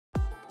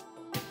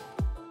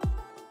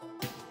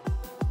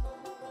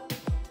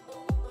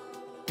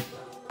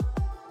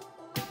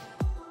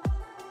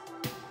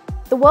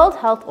The World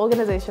Health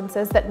Organization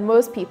says that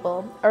most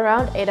people,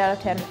 around 8 out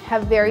of 10,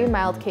 have very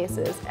mild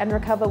cases and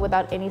recover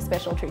without any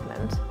special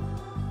treatment.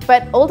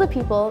 But older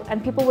people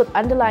and people with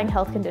underlying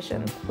health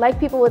conditions, like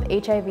people with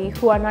HIV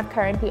who are not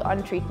currently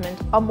on treatment,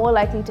 are more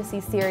likely to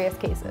see serious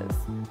cases.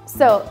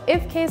 So,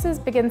 if cases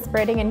begin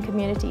spreading in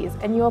communities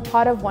and you are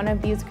part of one of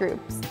these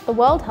groups, the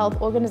World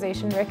Health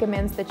Organization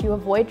recommends that you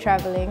avoid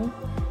traveling,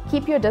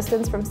 keep your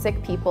distance from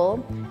sick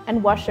people,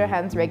 and wash your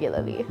hands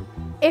regularly.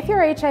 If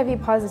you're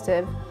HIV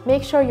positive,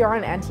 make sure you're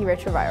on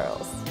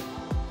antiretrovirals.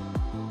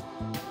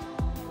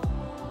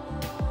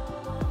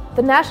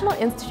 The National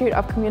Institute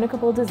of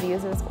Communicable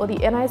Diseases, or the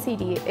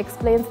NICD,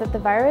 explains that the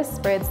virus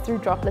spreads through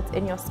droplets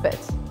in your spit.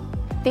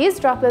 These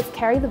droplets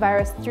carry the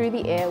virus through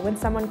the air when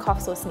someone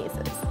coughs or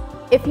sneezes.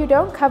 If you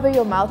don't cover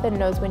your mouth and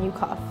nose when you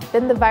cough,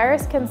 then the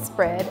virus can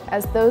spread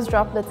as those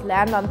droplets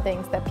land on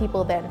things that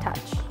people then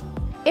touch.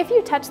 If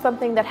you touch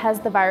something that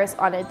has the virus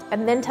on it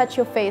and then touch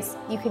your face,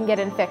 you can get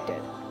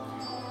infected.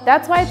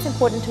 That's why it's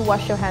important to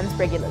wash your hands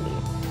regularly.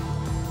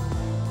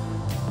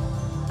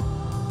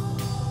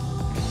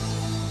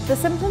 The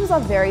symptoms are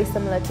very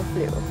similar to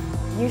flu.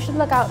 You should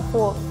look out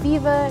for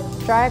fever,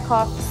 dry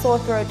cough, sore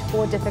throat,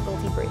 or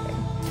difficulty breathing.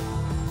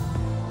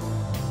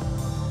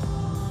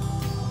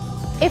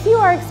 If you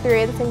are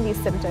experiencing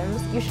these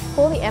symptoms, you should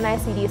call the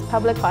NICD's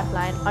public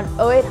hotline on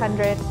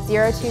 0800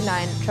 029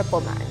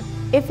 999.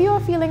 If you are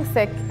feeling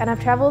sick and have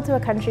traveled to a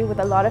country with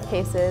a lot of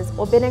cases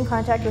or been in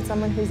contact with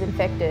someone who's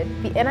infected,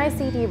 the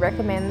NICD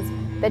recommends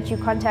that you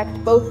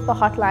contact both the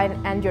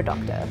hotline and your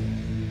doctor.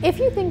 If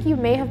you think you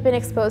may have been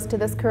exposed to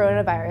this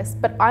coronavirus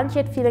but aren't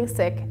yet feeling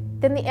sick,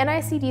 then the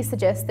NICD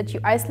suggests that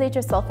you isolate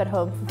yourself at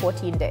home for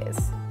 14 days.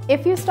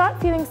 If you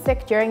start feeling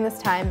sick during this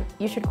time,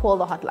 you should call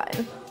the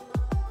hotline.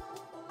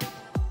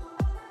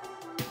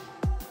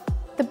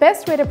 The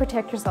best way to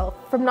protect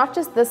yourself from not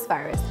just this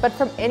virus, but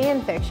from any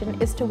infection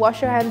is to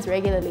wash your hands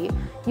regularly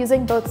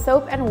using both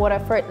soap and water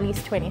for at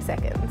least 20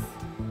 seconds.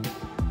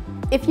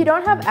 If you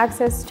don't have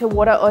access to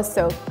water or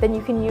soap, then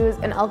you can use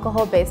an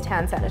alcohol-based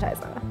hand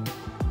sanitizer.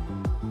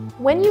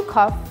 When you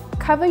cough,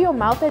 cover your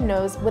mouth and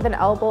nose with an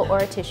elbow or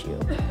a tissue.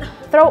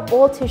 Throw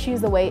all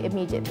tissues away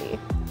immediately.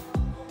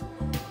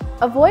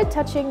 Avoid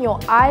touching your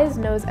eyes,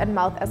 nose, and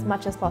mouth as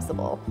much as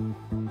possible.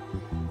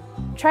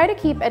 Try to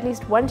keep at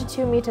least 1 to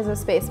 2 meters of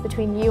space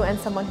between you and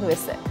someone who is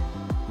sick.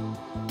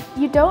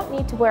 You don't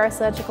need to wear a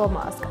surgical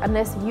mask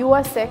unless you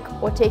are sick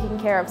or taking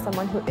care of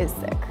someone who is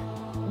sick.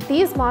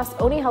 These masks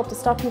only help to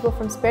stop people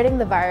from spreading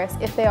the virus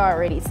if they are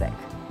already sick.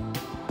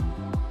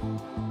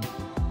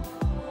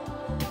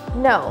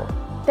 No,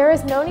 there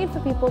is no need for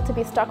people to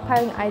be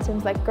stockpiling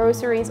items like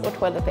groceries or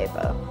toilet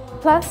paper.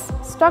 Plus,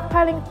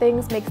 stockpiling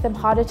things makes them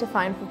harder to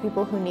find for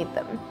people who need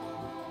them.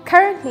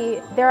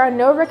 Currently, there are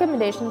no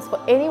recommendations for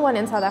anyone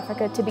in South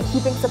Africa to be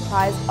keeping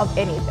supplies of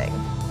anything.